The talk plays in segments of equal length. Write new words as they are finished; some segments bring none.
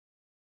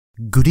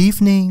Good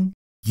evening,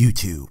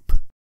 YouTube.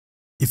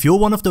 If you're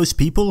one of those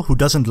people who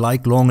doesn't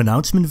like long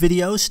announcement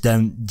videos,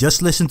 then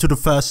just listen to the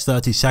first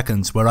 30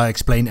 seconds where I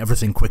explain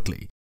everything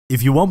quickly.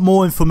 If you want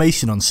more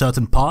information on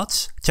certain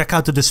parts, check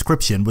out the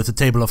description with the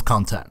table of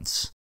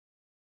contents.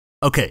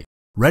 Okay,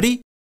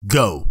 ready?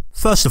 Go!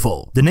 First of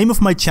all, the name of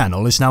my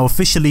channel is now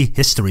officially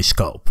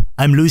HistoryScope.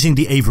 I'm losing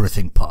the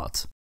everything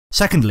part.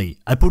 Secondly,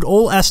 I put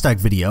all Aztec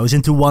videos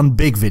into one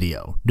big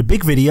video. The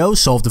big video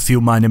solved a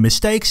few minor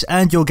mistakes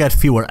and you'll get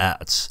fewer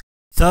ads.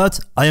 Third,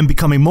 I am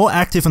becoming more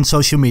active on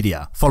social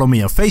media. Follow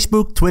me on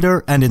Facebook,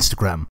 Twitter and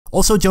Instagram.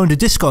 Also join the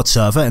Discord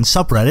server and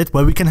subreddit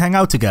where we can hang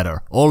out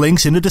together. All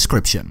links in the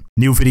description.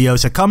 New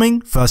videos are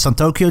coming, first on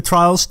Tokyo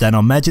Trials, then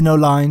on Maginot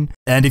Line.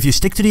 And if you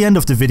stick to the end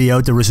of the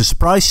video, there is a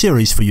surprise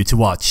series for you to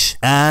watch.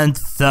 And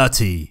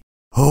 30.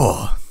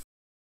 Oh,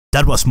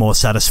 that was more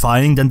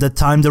satisfying than the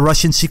time the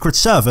Russian Secret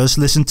Service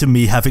listened to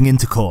me having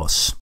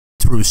intercourse.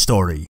 True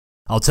story.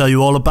 I'll tell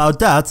you all about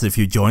that if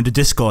you join the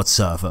Discord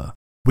server.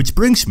 Which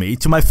brings me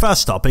to my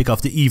first topic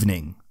of the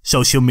evening,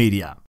 social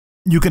media.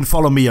 You can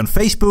follow me on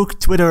Facebook,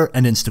 Twitter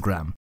and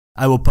Instagram.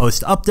 I will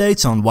post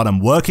updates on what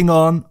I'm working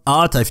on,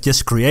 art I've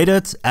just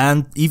created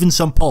and even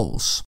some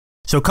polls.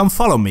 So come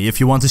follow me if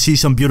you want to see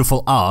some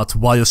beautiful art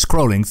while you're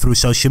scrolling through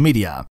social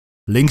media.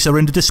 Links are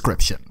in the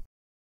description.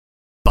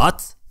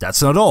 But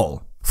that's not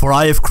all, for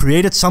I have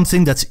created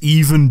something that's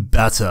even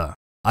better.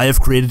 I have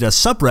created a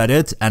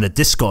subreddit and a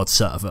Discord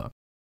server.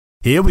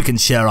 Here we can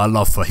share our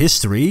love for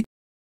history.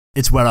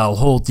 It's where I'll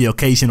hold the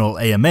occasional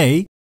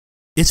AMA.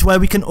 It's where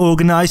we can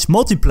organize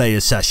multiplayer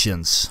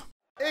sessions.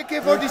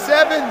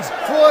 AK-47s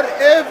for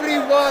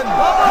everyone!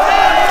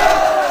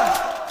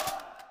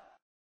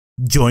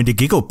 Join the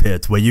Giggle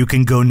Pit where you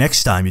can go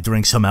next time you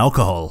drink some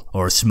alcohol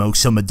or smoke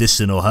some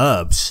medicinal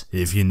herbs,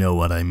 if you know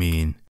what I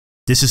mean.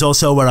 This is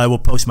also where I will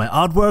post my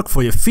artwork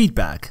for your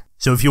feedback.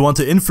 So if you want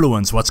to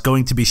influence what's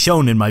going to be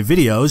shown in my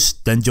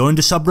videos, then join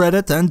the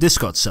subreddit and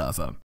Discord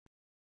server.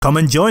 Come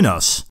and join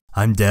us.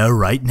 I'm there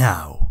right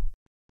now.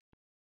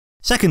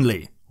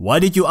 Secondly, why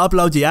did you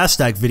upload the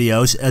Aztec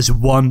videos as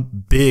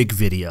one big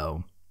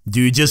video? Do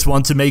you just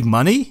want to make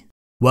money?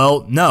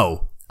 Well,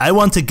 no. I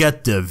want to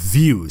get the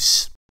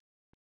views.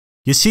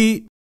 You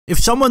see, if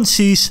someone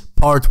sees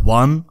part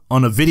 1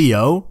 on a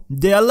video,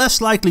 they are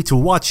less likely to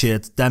watch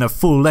it than a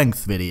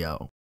full-length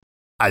video.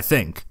 I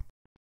think.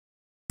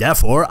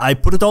 Therefore, I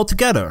put it all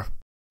together.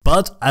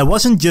 But I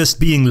wasn't just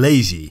being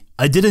lazy.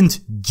 I didn't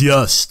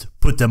just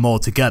put them all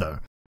together.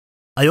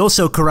 I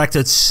also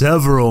corrected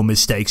several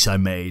mistakes I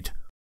made.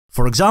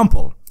 For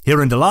example,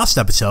 here in the last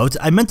episode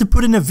I meant to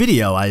put in a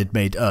video I had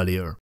made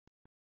earlier.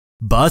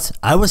 But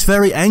I was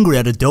very angry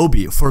at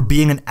Adobe for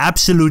being an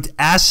absolute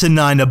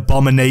asinine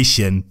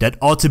abomination that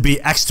ought to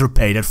be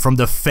extirpated from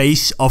the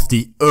face of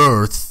the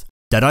earth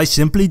that I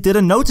simply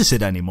didn't notice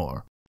it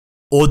anymore.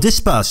 Or this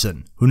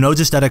person, who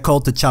noticed that I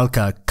called the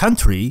Chalka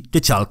country the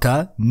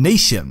Chalka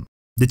nation.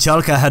 The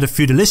Chalka had a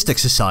feudalistic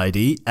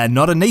society and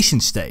not a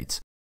nation state.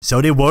 So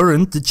they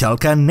weren't the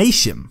Chalka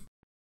nation.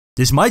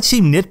 This might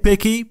seem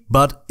nitpicky,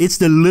 but it's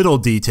the little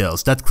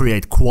details that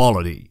create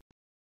quality.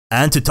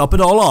 And to top it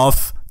all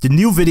off, the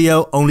new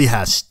video only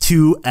has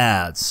 2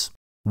 ads.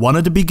 One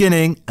at the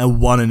beginning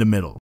and one in the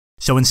middle.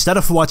 So instead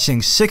of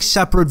watching 6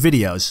 separate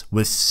videos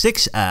with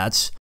 6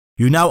 ads,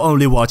 you now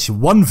only watch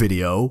one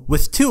video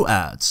with 2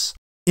 ads.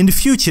 In the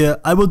future,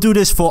 I will do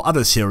this for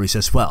other series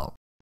as well.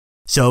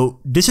 So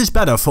this is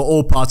better for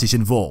all parties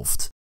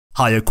involved.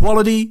 Higher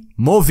quality,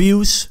 more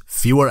views,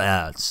 fewer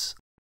ads.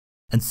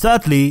 And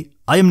thirdly,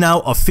 I am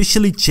now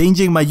officially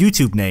changing my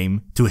YouTube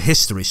name to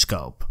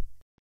HistoryScope.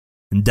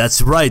 And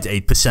that's right,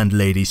 8%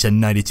 ladies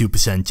and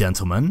 92%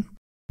 gentlemen.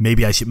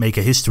 Maybe I should make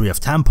a history of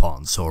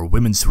tampons or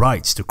women's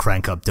rights to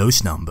crank up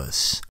those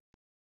numbers.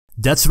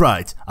 That's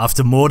right,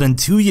 after more than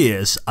 2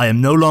 years, I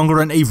am no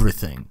longer an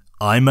everything.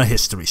 I'm a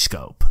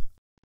HistoryScope.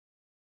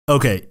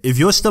 Okay, if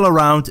you're still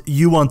around,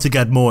 you want to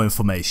get more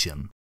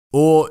information.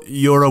 Or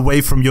you're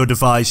away from your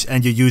device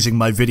and you're using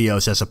my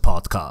videos as a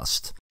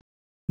podcast.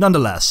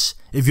 Nonetheless,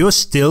 if you're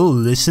still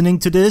listening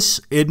to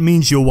this, it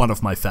means you're one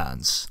of my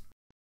fans.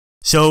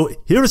 So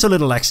here is a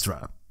little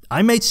extra.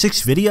 I made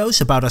 6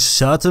 videos about a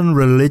certain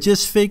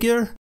religious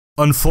figure.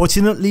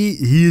 Unfortunately,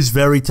 he is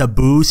very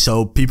taboo,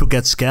 so people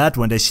get scared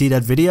when they see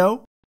that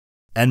video.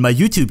 And my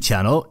YouTube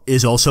channel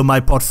is also my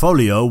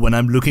portfolio when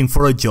I'm looking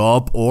for a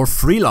job or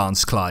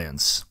freelance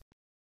clients.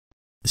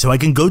 So I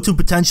can go to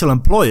potential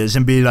employers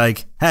and be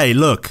like, hey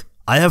look,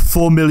 I have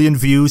 4 million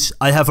views,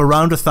 I have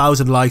around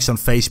 1,000 likes on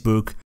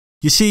Facebook.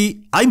 You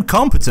see, I'm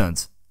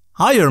competent.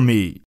 Hire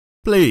me.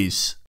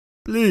 Please.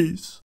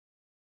 Please.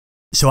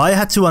 So I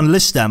had to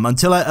unlist them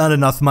until I earn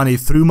enough money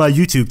through my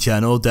YouTube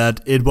channel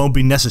that it won't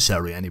be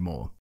necessary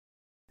anymore.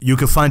 You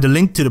can find a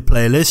link to the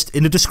playlist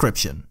in the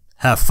description.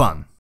 Have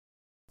fun.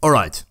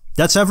 Alright,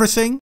 that's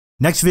everything.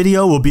 Next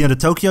video will be on the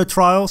Tokyo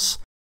Trials.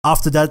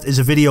 After that is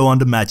a video on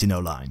the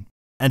Maginot Line.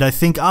 And I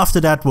think after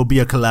that will be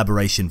a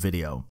collaboration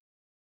video.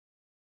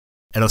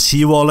 And I'll see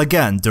you all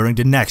again during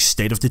the next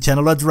State of the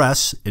Channel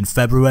address in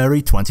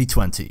February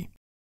 2020.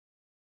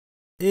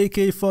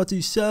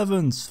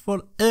 AK-47s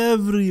for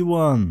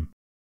everyone.